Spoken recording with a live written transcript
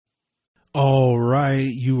right.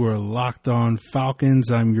 You are Locked On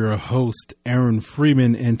Falcons. I'm your host, Aaron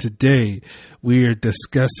Freeman, and today we are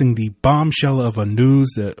discussing the bombshell of a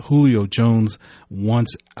news that Julio Jones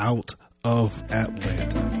wants out of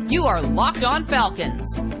Atlanta. You are Locked On Falcons,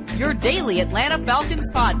 your daily Atlanta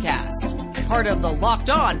Falcons podcast. Part of the Locked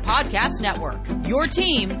On Podcast Network, your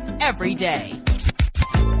team every day.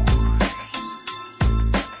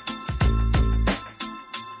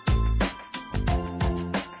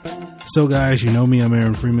 So guys, you know me, I'm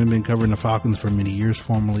Aaron Freeman, been covering the Falcons for many years,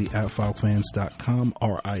 formerly at FalcFans.com,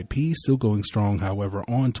 RIP, still going strong, however,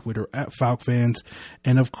 on Twitter at FalcFans,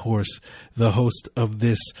 and of course, the host of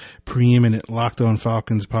this preeminent Locked On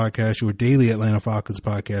Falcons podcast, your daily Atlanta Falcons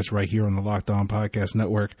podcast, right here on the Locked On Podcast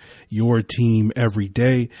Network, your team every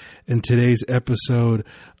day. And today's episode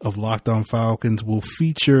of Locked On Falcons will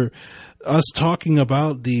feature us talking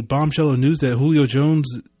about the bombshell of news that Julio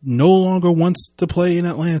Jones no longer wants to play in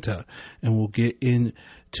Atlanta. And we'll get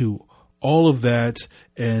into all of that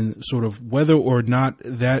and sort of whether or not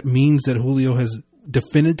that means that Julio has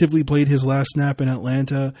definitively played his last snap in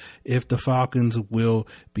Atlanta, if the Falcons will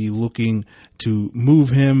be looking to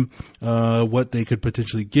move him, what they could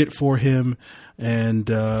potentially get for him, and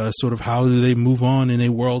sort of how do they move on in a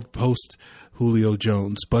world post Julio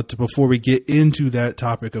Jones. But before we get into that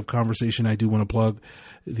topic of conversation, I do want to plug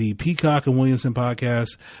the Peacock and Williamson podcast,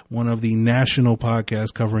 one of the national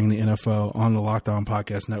podcasts covering the NFL on the Locked On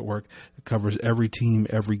Podcast Network. It covers every team,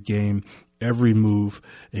 every game, every move,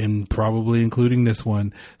 and probably including this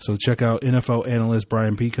one. So check out NFL analyst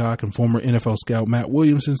Brian Peacock and former NFL scout Matt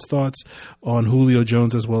Williamson's thoughts on Julio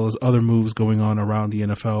Jones, as well as other moves going on around the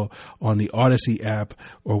NFL on the Odyssey app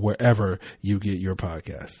or wherever you get your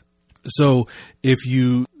podcasts. So if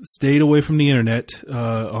you stayed away from the internet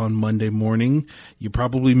on Monday morning, you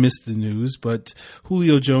probably missed the news, but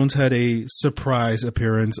Julio Jones had a surprise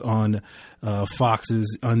appearance on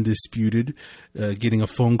Fox's Undisputed, getting a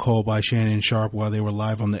phone call by Shannon Sharpe while they were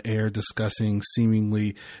live on the air discussing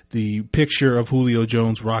seemingly the picture of Julio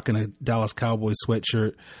Jones rocking a Dallas Cowboys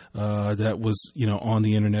sweatshirt that was, on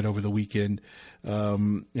the internet over the weekend.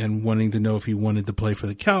 And wanting to know if he wanted to play for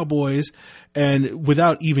the Cowboys, and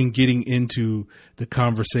without even getting into the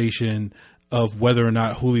conversation of whether or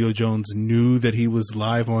not Julio Jones knew that he was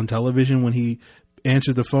live on television when he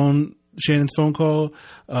answered the phone, Shannon's phone call,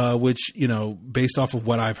 which, based off of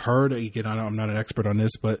what I've heard, again, I'm not an expert on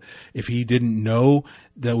this, but if he didn't know,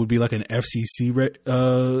 that would be like an FCC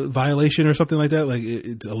violation or something like that. Like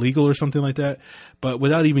it's illegal or something like that. But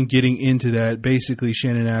without even getting into that, basically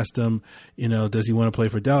Shannon asked him, does he want to play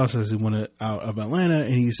for Dallas? Does he want to out of Atlanta?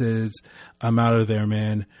 And he says, I'm out of there,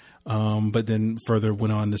 man. But then further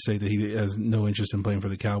went on to say that he has no interest in playing for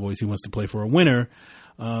the Cowboys. He wants to play for a winner.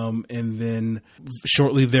 And then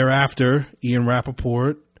shortly thereafter, Ian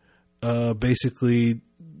Rappaport basically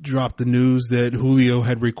dropped the news that Julio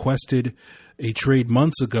had requested a trade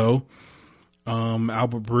months ago.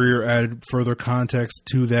 Albert Breer added further context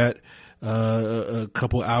to that a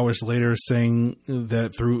couple hours later, saying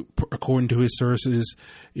that according to his sources,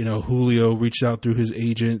 Julio reached out through his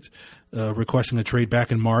agent requesting a trade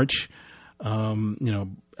back in March.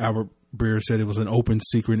 Albert Breer said it was an open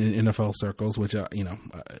secret in NFL circles, which,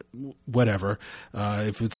 whatever.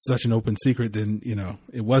 If it's such an open secret, then,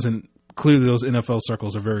 it wasn't. Clearly those NFL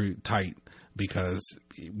circles are very tight because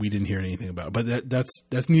we didn't hear anything about it. But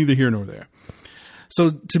that's neither here nor there.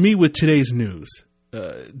 So to me, with today's news,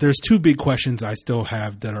 there's two big questions I still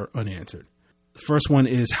have that are unanswered. The first one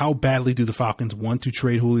is, how badly do the Falcons want to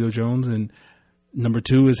trade Julio Jones? And number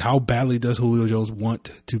two is, how badly does Julio Jones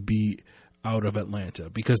want to be out of Atlanta?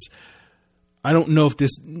 Because I don't know if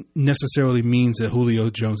this necessarily means that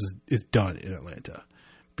Julio Jones is done in Atlanta,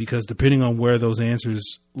 because depending on where those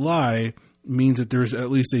answers lie means that there's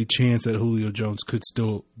at least a chance that Julio Jones could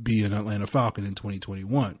still be an Atlanta Falcon in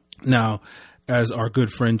 2021. Now, as our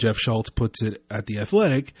good friend Jeff Schultz puts it at The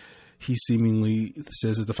Athletic, he seemingly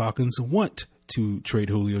says that the Falcons want to trade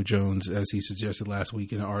Julio Jones, as he suggested last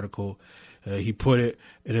week in an article. He put it,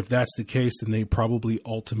 and if that's the case, then they probably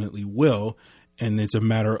ultimately will. And it's a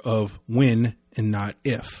matter of when and not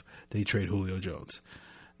if they trade Julio Jones.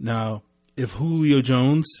 Now, if Julio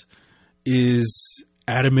Jones is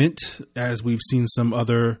adamant, as we've seen some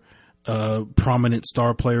other prominent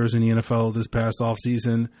star players in the NFL this past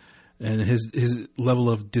offseason, and his level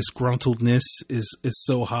of disgruntledness is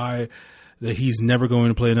so high that he's never going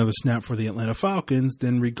to play another snap for the Atlanta Falcons,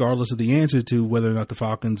 then regardless of the answer to whether or not the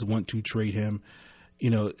Falcons want to trade him,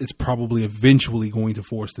 it's probably eventually going to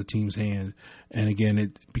force the team's hand. And again,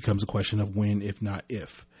 it becomes a question of when, if not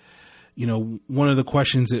if. One of the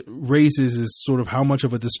questions it raises is sort of how much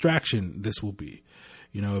of a distraction this will be.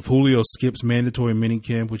 If Julio skips mandatory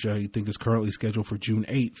minicamp, which I think is currently scheduled for June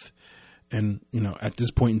 8th, and, at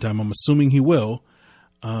this point in time, I'm assuming he will,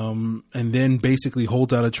 and then basically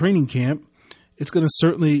holds out a training camp, it's going to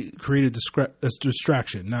certainly create a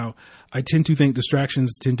distraction. Now, I tend to think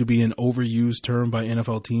distractions tend to be an overused term by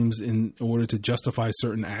NFL teams in order to justify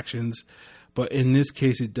certain actions. But in this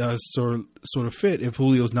case, it does sort of fit if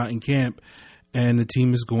Julio's not in camp and the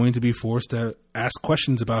team is going to be forced to ask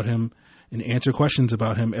questions about him and answer questions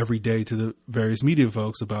about him every day to the various media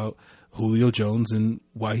folks about Julio Jones and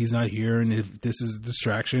why he's not here. And if this is a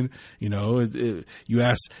distraction, you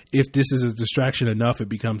ask if this is a distraction enough, it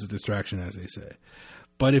becomes a distraction, as they say.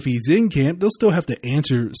 But if he's in camp, they'll still have to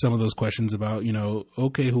answer some of those questions about,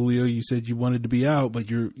 okay, Julio, you said you wanted to be out, but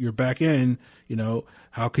you're back in,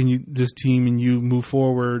 how can this team and you move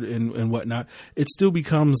forward and whatnot? It still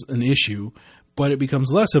becomes an issue, but it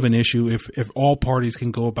becomes less of an issue if all parties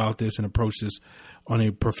can go about this and approach this on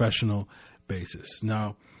a professional basis.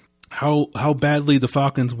 Now, how badly the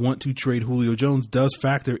Falcons want to trade Julio Jones does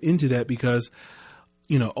factor into that because,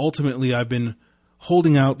 ultimately I've been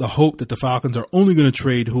holding out the hope that the Falcons are only going to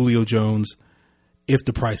trade Julio Jones if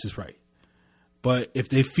the price is right. But if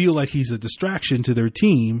they feel like he's a distraction to their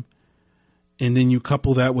team, and then you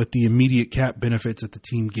couple that with the immediate cap benefits that the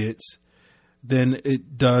team gets, then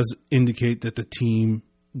it does indicate that the team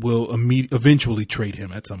will eventually trade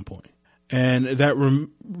him at some point. And that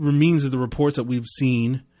means that the reports that we've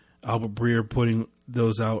seen, Albert Breer putting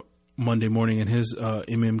those out Monday morning in his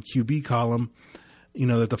MMQB column,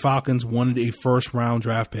 that the Falcons wanted a first-round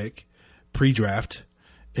draft pick, pre-draft,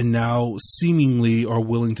 and now seemingly are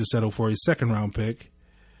willing to settle for a second-round pick.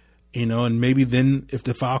 And maybe then if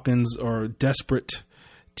the Falcons are desperate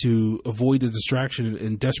to avoid the distraction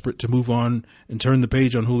and desperate to move on and turn the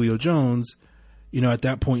page on Julio Jones, at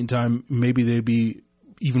that point in time, maybe they'd be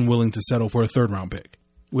even willing to settle for a third-round pick,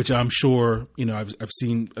 which I'm sure, I've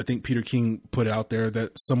seen, I think Peter King put out there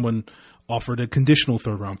that someone offered a conditional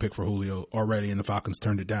third-round pick for Julio already, and the Falcons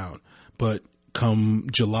turned it down. But come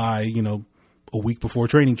July, a week before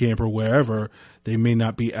training camp or wherever, they may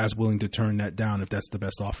not be as willing to turn that down if that's the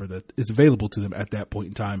best offer that is available to them at that point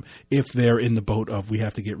in time, if they're in the boat of we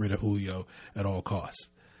have to get rid of Julio at all costs.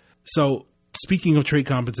 So speaking of trade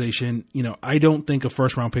compensation, I don't think a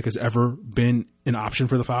first-round pick has ever been an option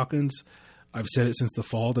for the Falcons. I've said it since the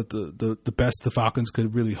fall that the best the Falcons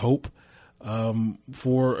could really hope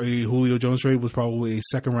for a Julio Jones trade was probably a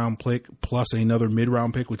second-round pick plus another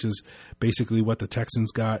mid-round pick, which is basically what the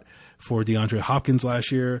Texans got for DeAndre Hopkins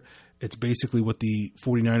last year. It's basically what the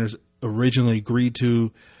 49ers originally agreed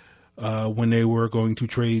to when they were going to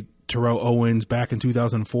trade Terrell Owens back in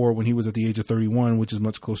 2004 when he was at the age of 31, which is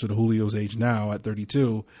much closer to Julio's age now at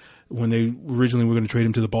 32. When they originally were going to trade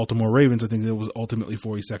him to the Baltimore Ravens, I think it was ultimately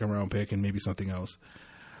for a second-round pick and maybe something else.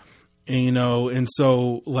 And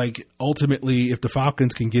so ultimately, if the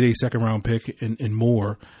Falcons can get a second-round pick and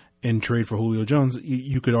more and trade for Julio Jones,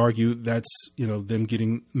 you could argue that's, them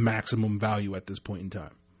getting maximum value at this point in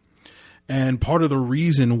time. And part of the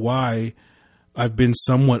reason why I've been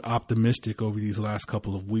somewhat optimistic over these last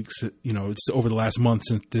couple of weeks, it's over the last month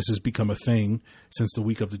since this has become a thing, since the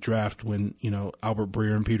week of the draft when, Albert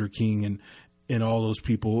Breer and Peter King and all those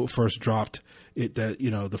people first dropped it that,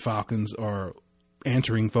 the Falcons are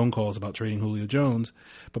answering phone calls about trading Julio Jones.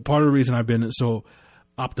 But part of the reason I've been so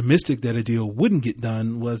optimistic that a deal wouldn't get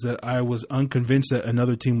done was that I was unconvinced that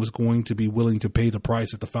another team was going to be willing to pay the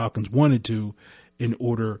price that the Falcons wanted to in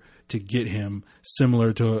order to get him,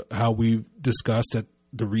 similar to how we discussed that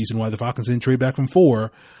the reason why the Falcons didn't trade back from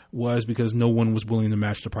 4 was because no one was willing to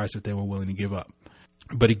match the price that they were willing to give up.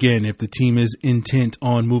 But again, if the team is intent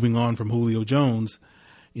on moving on from Julio Jones,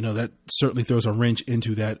 that certainly throws a wrench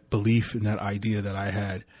into that belief and that idea that I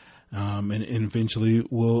had, and eventually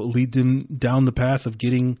will lead them down the path of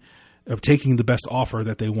taking the best offer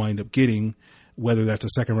that they wind up getting, whether that's a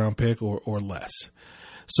second-round pick or less.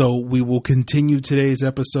 So we will continue today's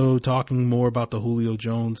episode talking more about the Julio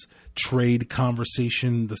Jones trade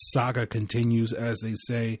conversation. The saga continues, as they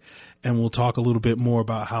say, and we'll talk a little bit more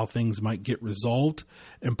about how things might get resolved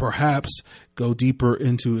and perhaps go deeper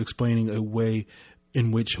into explaining a way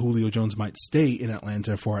in which Julio Jones might stay in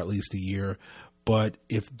Atlanta for at least a year. But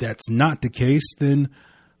if that's not the case, then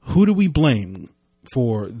who do we blame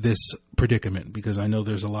for this predicament? Because I know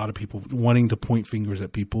there's a lot of people wanting to point fingers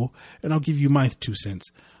at people, and I'll give you my 2 cents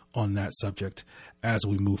on that subject as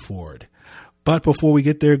we move forward. But before we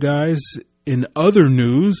get there, guys, in other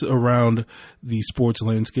news around the sports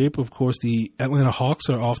landscape, of course, the Atlanta Hawks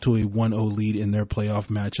are off to a 1-0 lead in their playoff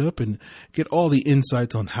matchup, and get all the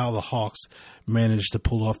insights on how the Hawks managed to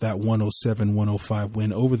pull off that 107-105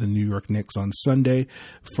 win over the New York Knicks on Sunday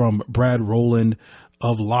from Brad Rowland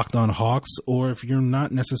of Locked On Hawks. Or if you're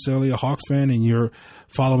not necessarily a Hawks fan and you're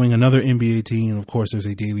following another NBA team, of course, there's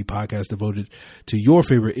a daily podcast devoted to your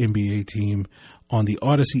favorite NBA team on the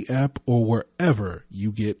Odyssey app or wherever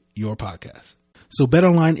you get your podcast. So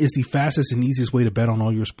BetOnline is the fastest and easiest way to bet on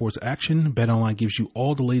all your sports action. BetOnline gives you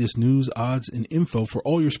all the latest news, odds, and info for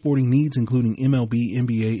all your sporting needs, including MLB,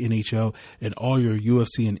 NBA, NHL, and all your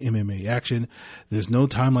UFC and MMA action. There's no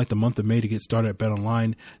time like the month of May to get started at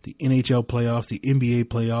BetOnline. The NHL playoffs, the NBA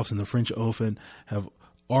playoffs, and the French Open have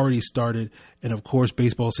already started, and of course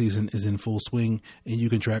baseball season is in full swing, and you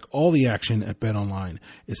can track all the action at BetOnline.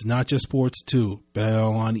 It's not just sports too.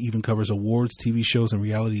 BetOnline even covers awards, TV shows, and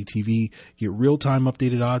reality TV. Get real-time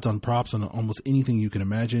updated odds on props on almost anything you can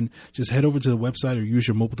imagine. Just head over to the website or use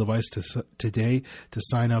your mobile device today to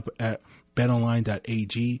sign up at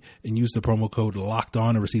betonline.ag and use the promo code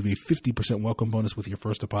LOCKEDON to receive a 50% welcome bonus with your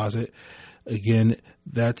first deposit. Again,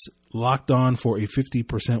 that's Locked On for a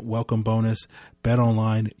 50% welcome bonus.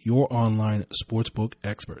 BetOnline, your online sportsbook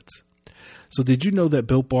experts. So did you know that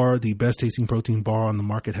Built Bar, the best tasting protein bar on the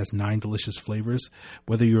market, has 9 delicious flavors?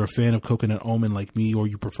 Whether you're a fan of coconut almond like me, or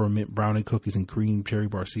you prefer mint brownie, cookies and cream, cherry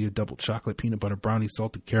barcia, double chocolate, peanut butter brownie,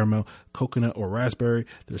 salted caramel, coconut, or raspberry,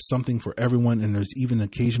 there's something for everyone, and there's even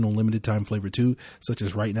occasional limited time flavor too, such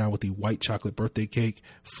as right now with the white chocolate birthday cake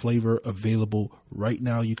flavor available right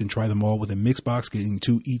now. You can try them all with a mix box, getting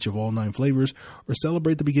 2 each of all 9 flavors, or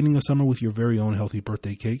celebrate the beginning of summer with your very own healthy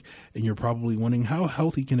birthday cake. And you're probably wondering, how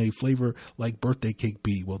healthy can a flavor like birthday cake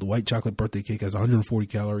be? Well, the white chocolate birthday cake has 140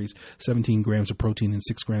 calories, 17 grams of protein, and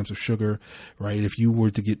 6 grams of sugar, right? If you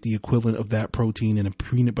were to get the equivalent of that protein in a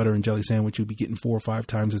peanut butter and jelly sandwich, you'd be getting 4 or 5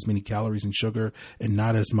 times as many calories and sugar, and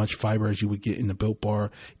not as much fiber as you would get in the Built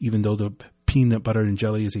Bar, even though the peanut butter and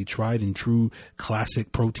jelly is a tried and true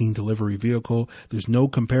classic protein delivery vehicle. There's no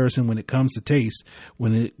comparison when it comes to taste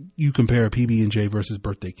when you compare a PB&J versus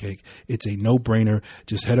birthday cake. It's a no-brainer.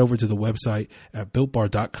 Just head over to the website at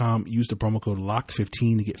BuiltBar.com. Use the promo code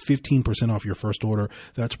LOCKED15 to get 15% off your first order.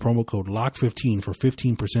 That's promo code LOCKED15 for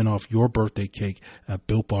 15% off your birthday cake at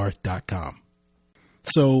BuiltBar.com.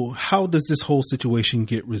 So how does this whole situation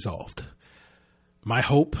get resolved? My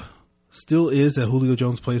hope still is that Julio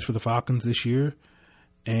Jones plays for the Falcons this year,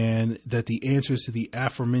 and that the answers to the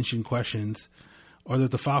aforementioned questions are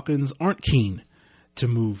that the Falcons aren't keen to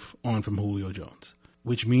move on from Julio Jones,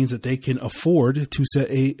 which means that they can afford to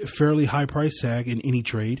set a fairly high price tag in any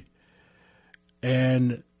trade.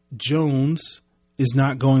 And Jones is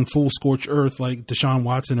not going full scorched earth like Deshaun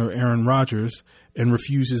Watson or Aaron Rodgers and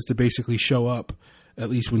refuses to basically show up, at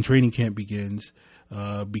least when training camp begins,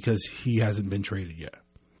 because he hasn't been traded yet.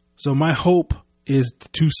 So my hope is the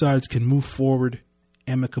two sides can move forward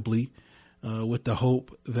amicably, with the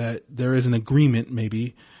hope that there is an agreement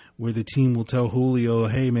maybe where the team will tell Julio,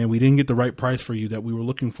 hey, man, we didn't get the right price for you that we were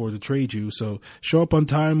looking for to trade you. So show up on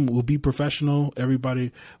time. We'll be professional.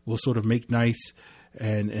 Everybody will sort of make nice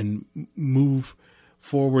and move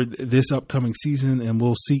forward this upcoming season. And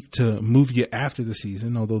we'll seek to move you after the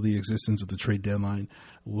season, although the existence of the trade deadline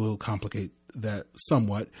will complicate that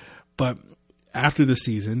somewhat. But after the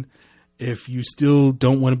season, if you still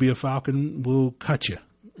don't want to be a Falcon, we'll cut you,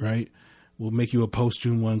 right? We'll make you a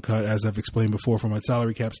post-June 1 cut, as I've explained before from a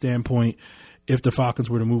salary cap standpoint. If the Falcons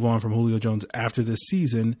were to move on from Julio Jones after this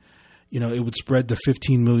season, it would spread the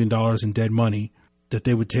 $15 million in dead money that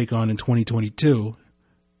they would take on in 2022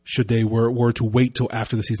 should they were to wait till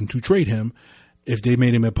after the season to trade him. If they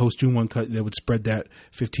made him a post-June 1 cut, they would spread that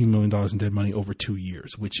 $15 million in dead money over 2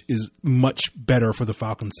 years, which is much better for the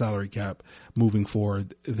Falcons salary cap moving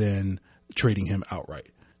forward than trading him outright.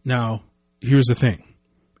 Now, here's the thing.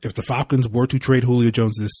 If the Falcons were to trade Julio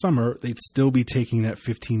Jones this summer, they'd still be taking that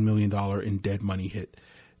 $15 million in dead money hit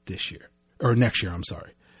this year, or next year, I'm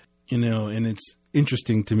sorry. And it's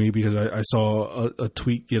interesting to me because I saw a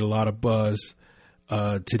tweet get a lot of buzz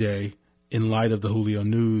today in light of the Julio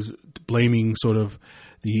news, blaming sort of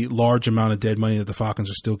the large amount of dead money that the Falcons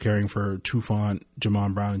are still carrying for Trufant,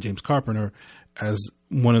 Jamon Brown, and James Carpenter as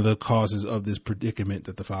one of the causes of this predicament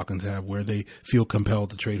that the Falcons have, where they feel compelled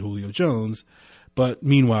to trade Julio Jones. But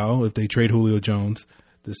meanwhile, if they trade Julio Jones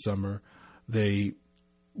this summer, they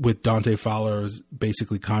with Dante Fowler's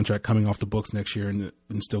basically contract coming off the books next year and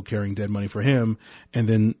still carrying dead money for him, and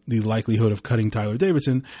then the likelihood of cutting Tyler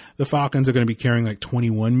Davidson, the Falcons are going to be carrying like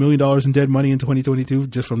 $21 million in dead money in 2022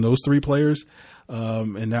 just from those three players.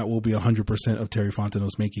 And that will be 100% of Terry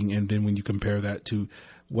Fontenot's making. And then when you compare that to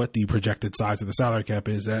what the projected size of the salary cap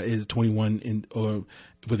is, that is 21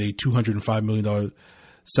 with a $205 million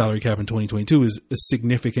salary cap in 2022 is a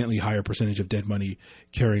significantly higher percentage of dead money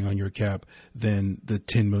carrying on your cap than the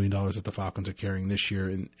 $10 million that the Falcons are carrying this year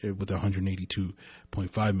with a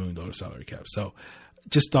 $182.5 million salary cap. So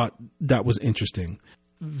just thought that was interesting.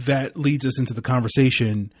 That leads us into the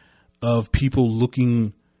conversation of people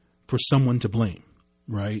looking for someone to blame,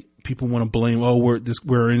 right? People want to blame,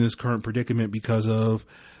 we're in this current predicament because of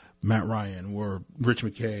Matt Ryan or Rich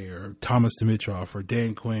McKay or Thomas Dimitroff or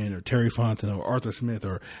Dan Quinn or Terry Fontenot or Arthur Smith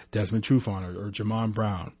or Desmond Trufant or Jamon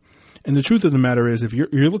Brown. And the truth of the matter is, if you're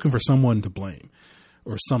looking for someone to blame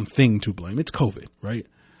or something to blame, it's COVID, right?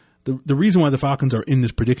 The reason why the Falcons are in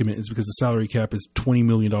this predicament is because the salary cap is $20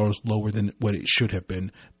 million lower than what it should have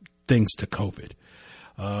been thanks to COVID.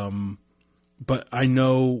 But I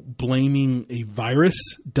know blaming a virus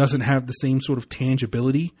doesn't have the same sort of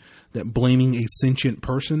tangibility that blaming a sentient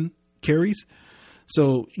person carries.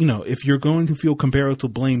 So, if you're going to feel compelled to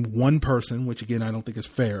blame one person, which again, I don't think is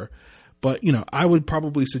fair, but, I would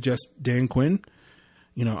probably suggest Dan Quinn.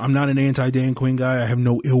 I'm not an anti-Dan Quinn guy. I have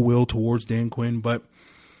no ill will towards Dan Quinn, but,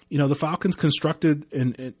 the Falcons constructed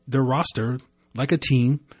their roster like a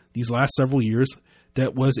team these last several years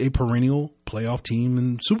that was a perennial playoff team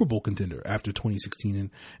and Super Bowl contender after 2016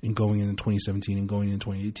 and going in 2017 and going in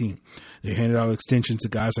 2018. They handed out extensions to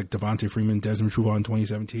guys like Devontae Freeman, Desmond Trufant in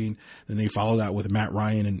 2017. Then they followed that with Matt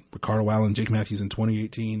Ryan and Ricardo Allen, Jake Matthews in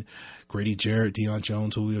 2018, Grady Jarrett, Deion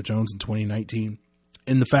Jones, Julio Jones in 2019.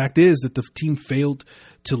 And the fact is that the team failed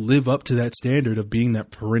to live up to that standard of being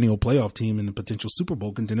that perennial playoff team and the potential Super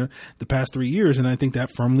Bowl contender the past 3 years. And I think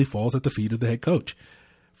that firmly falls at the feet of the head coach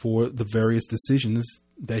for the various decisions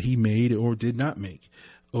that he made or did not make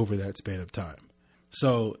over that span of time.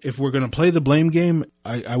 So if we're going to play the blame game,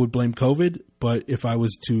 I would blame COVID. But if I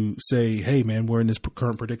was to say, hey, man, we're in this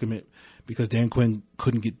current predicament because Dan Quinn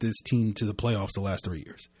couldn't get this team to the playoffs the last 3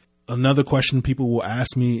 years. Another question people will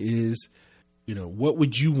ask me is, what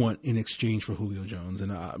would you want in exchange for Julio Jones?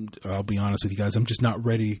 And I'll be honest with you guys, I'm just not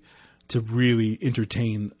ready to really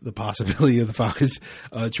entertain the possibility of the Falcons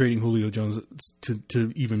trading Julio Jones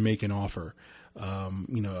to even make an offer.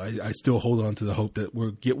 I still hold on to the hope that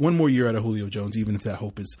we'll get one more year out of Julio Jones, even if that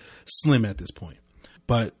hope is slim at this point.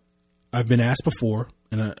 But I've been asked before,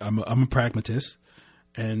 and I'm a pragmatist.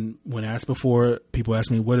 And when asked before, people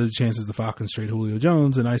ask me, what are the chances the Falcons trade Julio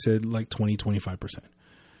Jones? And I said like 20-25%.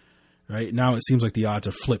 Right now, it seems like the odds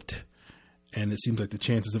are flipped. And it seems like the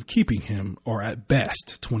chances of keeping him are at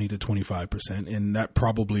best 20 to 25%. And that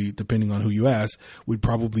probably, depending on who you ask, would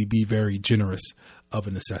probably be very generous of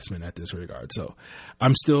an assessment at this regard. So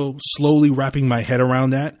I'm still slowly wrapping my head around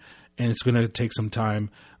that. And it's going to take some time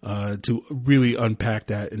to really unpack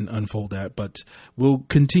that and unfold that. But we'll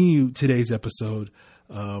continue today's episode,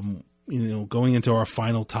 going into our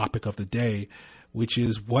final topic of the day, which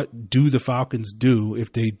is what do the Falcons do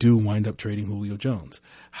if they do wind up trading Julio Jones?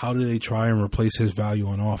 How do they try and replace his value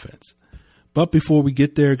on offense? But before we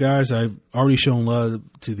get there, guys, I've already shown love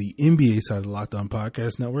to the NBA side of the Locked On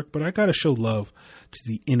Podcast Network, but I got to show love to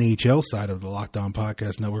the NHL side of the Locked On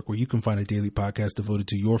Podcast Network, where you can find a daily podcast devoted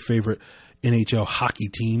to your favorite NHL hockey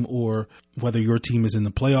team, or whether your team is in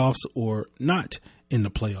the playoffs or not in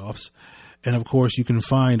the playoffs. And of course, you can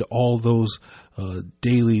find all those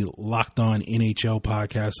daily Locked On NHL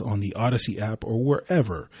podcasts on the Odyssey app or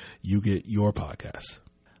wherever you get your podcasts.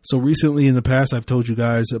 So recently in the past, I've told you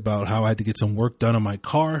guys about how I had to get some work done on my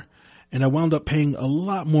car, and I wound up paying a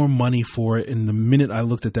lot more money for it. And the minute I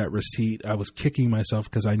looked at that receipt, I was kicking myself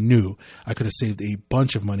because I knew I could have saved a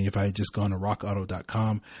bunch of money if I had just gone to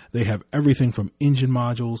rockauto.com. They have everything from engine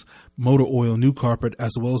modules, motor oil, new carpet,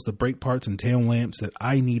 as well as the brake parts and tail lamps that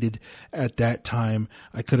I needed at that time.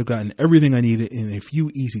 I could have gotten everything I needed in a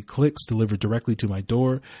few easy clicks delivered directly to my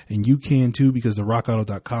door. And you can too, because the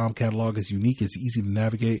rockauto.com catalog is unique. It's easy to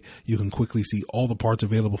navigate. You can quickly see all the parts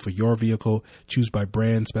available for your vehicle, choose by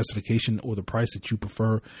brand, specification, or the price that you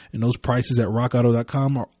prefer. And those prices at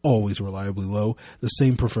rockauto.com are always reliably low. The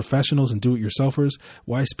same for professionals and do-it-yourselfers.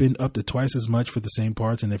 Why spend up to twice as much for the same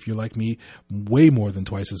parts? And if you're like me, way more than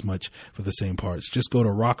twice as much for the same parts. Just go to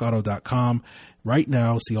rockauto.com right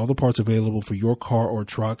now. See all the parts available for your car or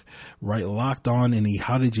truck. Write Locked On in the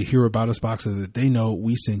How Did You Hear About Us box so that they know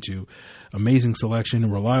we sent you. Amazing selection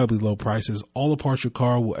and reliably low prices. All the parts your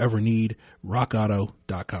car will ever need.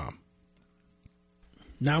 rockauto.com.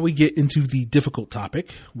 Now we get into the difficult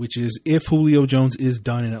topic, which is if Julio Jones is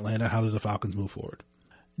done in Atlanta, how do the Falcons move forward?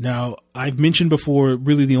 Now, I've mentioned before,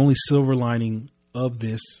 really the only silver lining of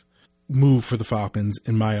this move for the Falcons,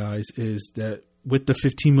 in my eyes, is that with the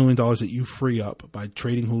 $15 million that you free up by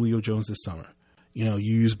trading Julio Jones this summer, you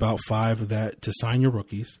use about $5 million of that to sign your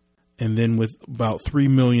rookies. And then with about $3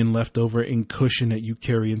 million left over in cushion that you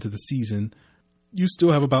carry into the season, you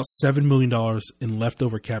still have about $7 million in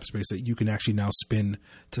leftover cap space that you can actually now spend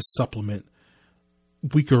to supplement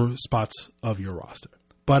weaker spots of your roster.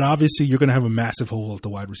 But obviously, you're going to have a massive hole at the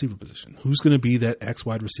wide receiver position. Who's going to be that X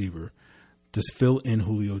wide receiver to fill in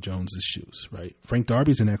Julio Jones's shoes, right? Frank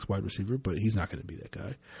Darby's an X wide receiver, but he's not going to be that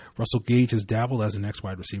guy. Russell Gage has dabbled as an X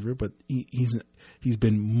wide receiver, but he's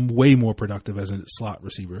been way more productive as a slot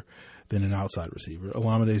receiver than an outside receiver.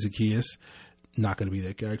 Olamide Zaccheaus, not going to be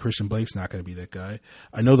that guy. Christian Blake's not going to be that guy.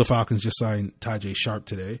 I know the Falcons just signed Tajay Sharp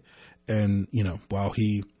today, and while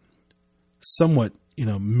he somewhat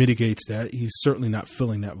mitigates that, he's certainly not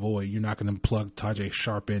filling that void. You're not going to plug Tajay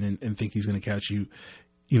Sharp in and think he's going to catch you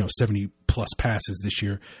 70 plus passes this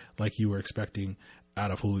year like you were expecting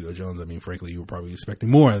out of Julio Jones. I mean, frankly, you were probably expecting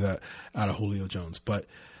more of that out of Julio Jones. But,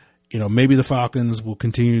 maybe the Falcons will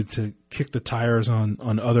continue to kick the tires on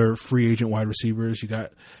other free agent wide receivers. You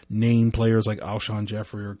got named players like Alshon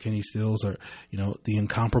Jeffrey or Kenny Stills or, the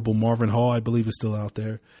incomparable Marvin Hall, I believe, is still out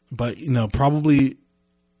there. But, probably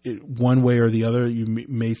one way or the other, you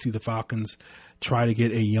may see the Falcons try to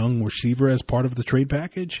get a young receiver as part of the trade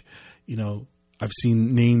package. I've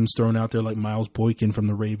seen names thrown out there like Miles Boykin from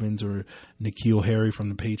the Ravens or N'Keal Harry from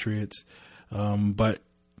the Patriots. But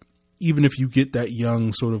even if you get that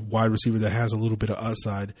young sort of wide receiver that has a little bit of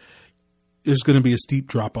upside, there's going to be a steep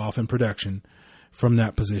drop off in production from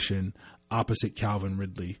that position opposite Calvin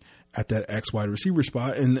Ridley at that X wide receiver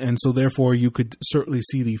spot. And so therefore you could certainly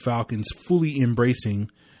see the Falcons fully embracing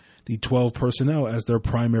the 12 personnel as their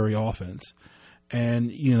primary offense.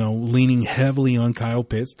 And, leaning heavily on Kyle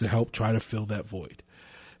Pitts to help try to fill that void.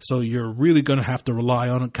 So you're really going to have to rely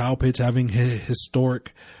on Kyle Pitts having his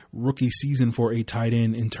historic rookie season for a tight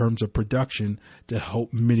end in terms of production to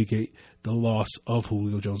help mitigate the loss of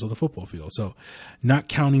Julio Jones on the football field. So not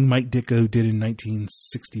counting Mike Ditka, who did in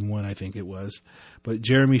 1961, I think it was, but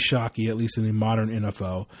Jeremy Shockey, at least in the modern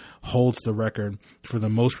NFL, holds the record for the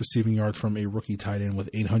most receiving yards from a rookie tight end with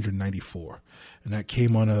 894. And that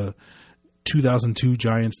came on a 2002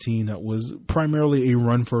 Giants team that was primarily a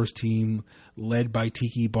run-first team led by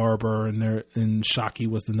Tiki Barber, and Shockey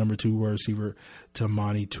was the number 2 receiver to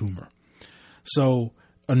Monty Toomer. So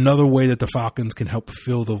another way that the Falcons can help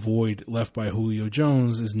fill the void left by Julio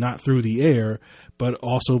Jones is not through the air, but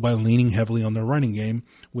also by leaning heavily on their running game,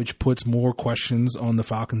 which puts more questions on the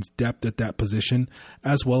Falcons' depth at that position,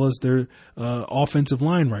 as well as their offensive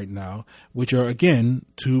line right now, which are, again,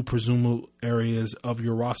 2 presumable areas of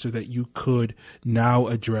your roster that you could now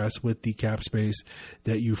address with the cap space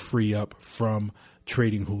that you free up from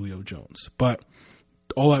trading Julio Jones. But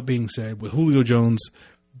all that being said, with Julio Jones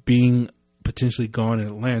being potentially gone in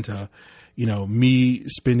Atlanta, me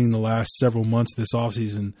spending the last several months this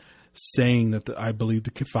offseason saying that I believe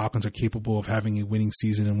the Falcons are capable of having a winning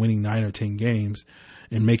season and winning 9 or 10 games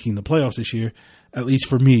and making the playoffs this year, at least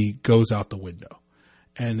for me, goes out the window.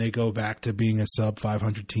 And they go back to being a sub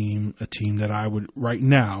 500 team, a team that I would right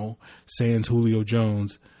now, sans Julio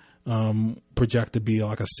Jones, project to be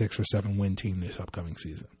like a 6 or 7 win team this upcoming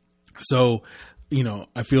season. So,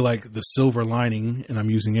 I feel like the silver lining, and I'm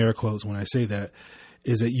using air quotes when I say that,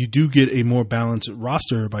 is that you do get a more balanced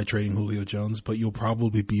roster by trading Julio Jones, but you'll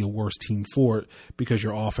probably be a worse team for it because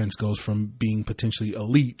your offense goes from being potentially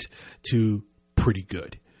elite to pretty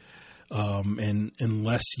good. And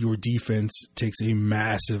unless your defense takes a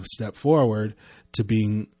massive step forward to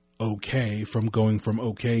being okay, from going from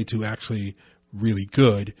okay to actually really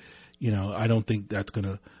good, I don't think that's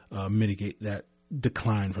going to mitigate that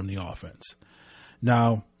decline from the offense.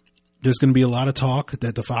 Now, there's going to be a lot of talk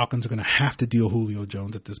that the Falcons are going to have to deal Julio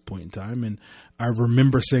Jones at this point in time. And I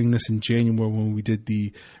remember saying this in January when we did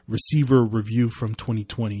the receiver review from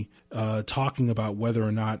 2020, talking about whether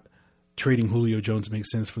or not trading Julio Jones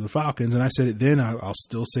makes sense for the Falcons. And I said it then, I'll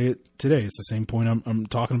still say it today. It's the same point I'm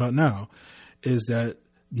talking about now, is that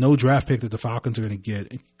no draft pick that the Falcons are going to get,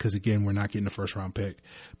 because again, we're not getting a first round pick,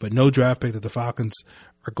 but no draft pick that the Falcons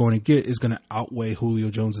are going to get is going to outweigh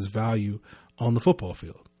Julio Jones's value on the football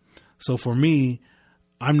field. So for me,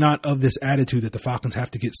 I'm not of this attitude that the Falcons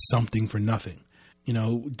have to get something for nothing.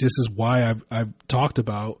 This is why I've talked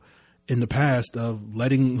about in the past of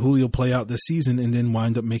letting Julio play out this season and then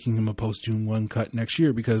wind up making him a post June 1 cut next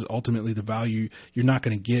year, because ultimately the value, you're not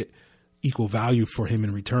going to get equal value for him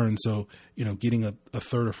in return. So, getting a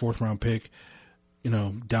third or fourth round pick,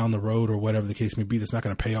 down the road or whatever the case may be, that's not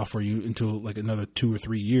going to pay off for you until like another 2 or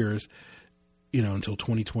 3 years, until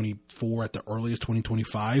 2024 at the earliest,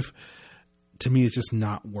 2025, to me, it's just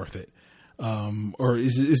not worth it. Or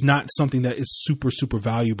is not something that is super, super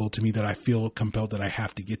valuable to me that I feel compelled that I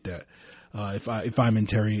have to get that. If I'm in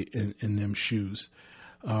Terry in them shoes.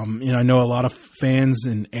 I know a lot of fans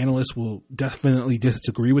and analysts will definitely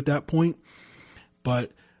disagree with that point,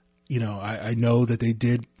 but I know that they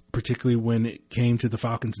did, particularly when it came to the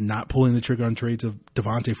Falcons not pulling the trigger on trades of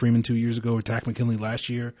Devontae Freeman 2 years ago or Takk McKinley last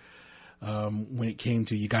year. When it came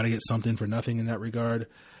to, you got to get something for nothing in that regard.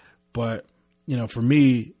 But, for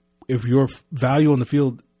me, if your value on the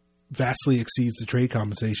field vastly exceeds the trade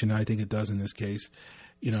compensation, and I think it does in this case,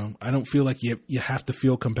 I don't feel like you have to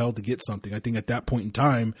feel compelled to get something. I think at that point in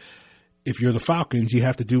time, if you're the Falcons, you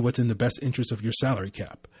have to do what's in the best interest of your salary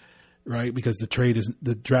cap, right? Because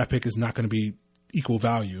the draft pick is not going to be equal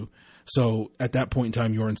value. So at that point in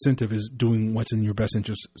time, your incentive is doing what's in your best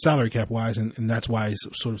interest salary cap wise. And that's why I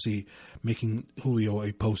sort of see making Julio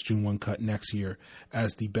a post June 1 cut next year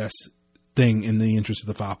as the best thing in the interest of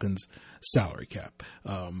the Falcons salary cap.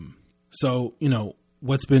 So,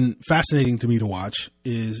 what's been fascinating to me to watch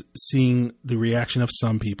is seeing the reaction of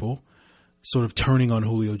some people sort of turning on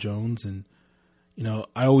Julio Jones. And,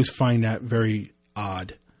 I always find that very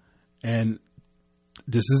odd. And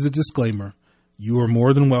this is a disclaimer. You are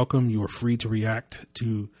more than welcome. You are free to react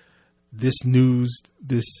to this news,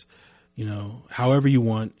 however you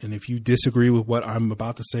want. And if you disagree with what I'm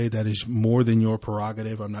about to say, that is more than your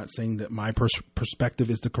prerogative. I'm not saying that my perspective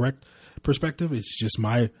is the correct perspective. It's just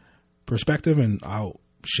my perspective, and I'll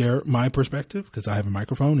share my perspective because I have a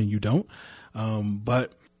microphone and you don't.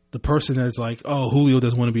 But the person that's like, oh, Julio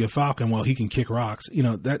doesn't want to be a Falcon, well, he can kick rocks.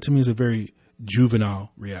 That to me is a very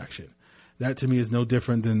juvenile reaction. That to me is no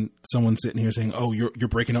different than someone sitting here saying, oh, you're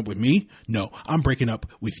breaking up with me? No, I'm breaking up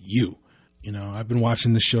with you. I've been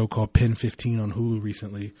watching this show called Pen 15 on Hulu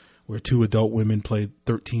recently, where 2 adult women play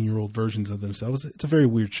 13-year-old versions of themselves. It's a very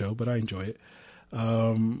weird show, but I enjoy it.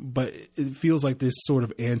 But it feels like this sort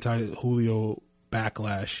of anti-Julio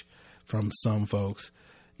backlash from some folks,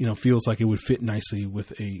 feels like it would fit nicely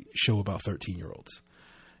with a show about 13-year-olds.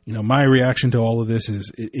 My reaction to all of this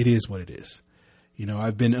is it is what it is.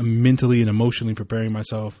 I've been mentally and emotionally preparing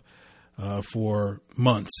myself for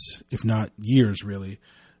months, if not years, really,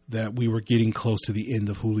 that we were getting close to the end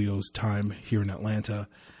of Julio's time here in Atlanta.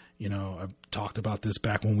 I've talked about this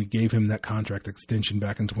back when we gave him that contract extension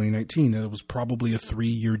back in 2019, that it was probably a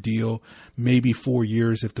 3-year deal, maybe 4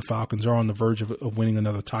 years if the Falcons are on the verge of winning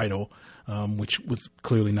another title, which was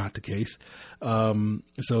clearly not the case. So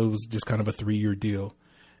it was just kind of a 3-year deal.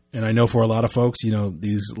 And I know for a lot of folks,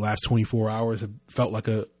 these last 24 hours have felt like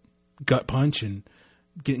a gut punch and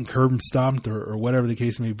getting curb stomped or whatever the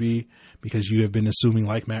case may be, because you have been assuming,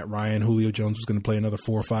 like Matt Ryan, Julio Jones was going to play another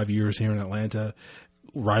 4 or 5 years here in Atlanta,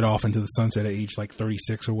 right off into the sunset at age like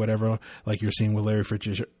 36 or whatever, like you're seeing with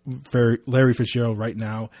Larry Fitzgerald right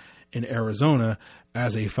now in Arizona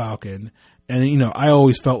as a Falcon. And, I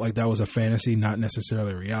always felt like that was a fantasy, not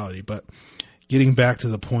necessarily a reality. But getting back to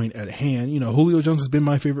the point at hand, Julio Jones has been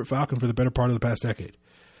my favorite Falcon for the better part of the past decade.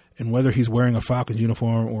 And whether he's wearing a Falcons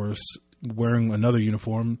uniform or wearing another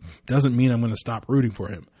uniform doesn't mean I'm going to stop rooting for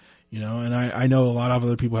him. And I know a lot of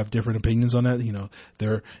other people have different opinions on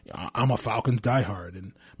that. I'm a Falcons diehard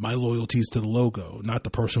and my loyalty is to the logo, not the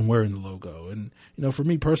person wearing the logo. And, for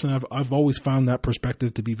me personally, I've always found that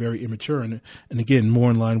perspective to be very immature. And again,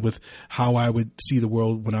 more in line with how I would see the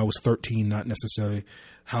world when I was 13, not necessarily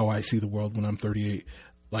how I see the world when I'm 38,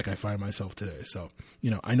 like I find myself today. So,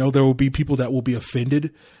 I know there will be people that will be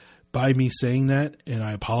offended by me saying that. And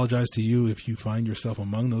I apologize to you if you find yourself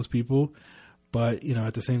among those people. But,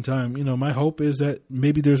 at the same time, my hope is that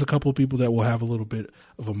maybe there's a couple of people that will have a little bit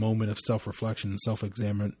of a moment of self-reflection and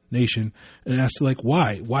self-examination and ask,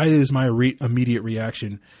 why? Why is my immediate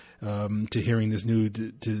reaction to hearing this news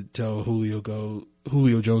to tell Julio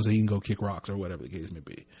Jones that he can go kick rocks or whatever the case may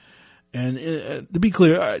be? And to be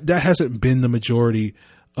clear, that hasn't been the majority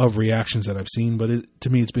of reactions that I've seen, but to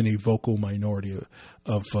me, it's been a vocal minority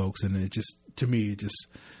of folks. And it just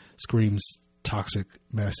screams toxic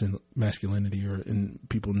masculinity and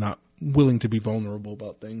people not willing to be vulnerable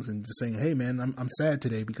about things and just saying, hey man, I'm sad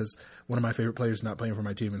today because one of my favorite players is not playing for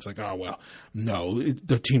my team. And it's like, oh, well, no,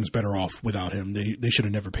 the team's better off without him. They should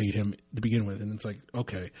have never paid him to begin with. And it's like,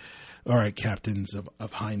 okay, all right, captains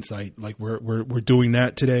of hindsight, like we're doing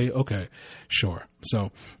that today. Okay, sure.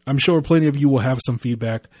 So I'm sure plenty of you will have some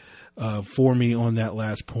feedback for me on that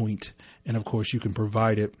last point. And of course you can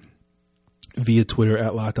provide it via Twitter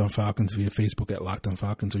at Locked On Falcons, via Facebook at Locked On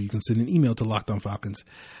Falcons, or you can send an email to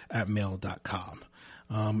lockedonfalcons@mail.com.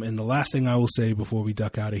 And the last thing I will say before we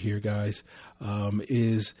duck out of here, guys,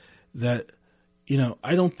 is that,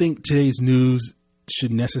 I don't think today's news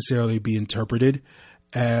should necessarily be interpreted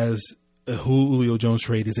as a Julio Jones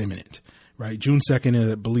trade is imminent, right? June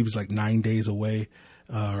 2nd, I believe, is like 9 days away,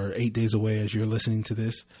 or 8 days away as you're listening to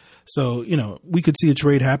this. So, we could see a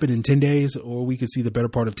trade happen in 10 days, or we could see the better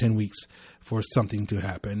part of 10 weeks for something to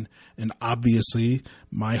happen. And obviously,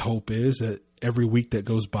 my hope is that every week that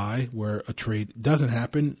goes by where a trade doesn't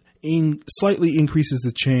happen slightly increases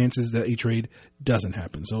the chances that a trade doesn't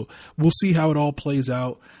happen. So we'll see how it all plays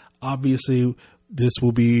out. Obviously, this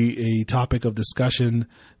will be a topic of discussion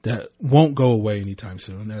that won't go away anytime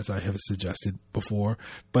soon, as I have suggested before,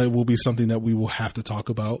 but it will be something that we will have to talk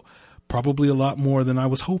about, probably a lot more than I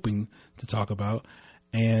was hoping to talk about.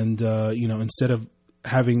 And, instead of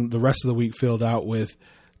having the rest of the week filled out with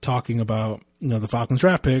talking about, the Falcons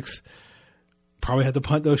draft picks, probably had to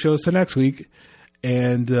punt those shows to next week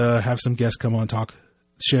and have some guests come on,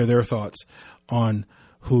 share their thoughts on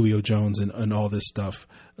Julio Jones and all this stuff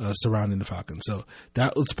surrounding the Falcons. So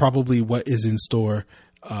that was probably what is in store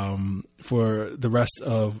for the rest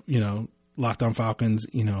of, Locked On Falcons,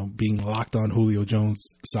 being locked on Julio Jones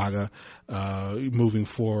saga moving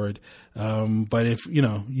forward. But if,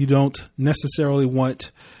 you don't necessarily want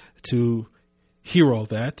to hear all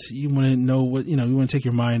that, you want to know what, you want to take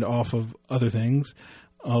your mind off of other things.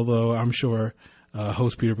 Although I'm sure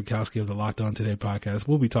host Peter Bukowski of the Locked On Today podcast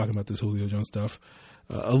will be talking about this Julio Jones stuff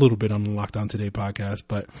a little bit on the Locked On Today podcast.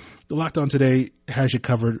 But the Locked On Today has you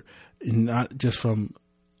covered, not just from,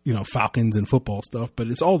 Falcons and football stuff, but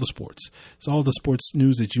it's all the sports. It's all the sports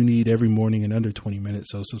news that you need every morning in under 20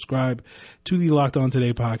 minutes. So subscribe to the Locked On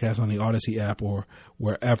Today podcast on the Odyssey app or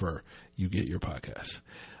wherever you get your podcasts.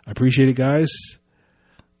 I appreciate it, guys.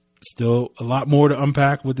 Still a lot more to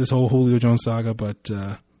unpack with this whole Julio Jones saga, but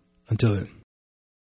until then.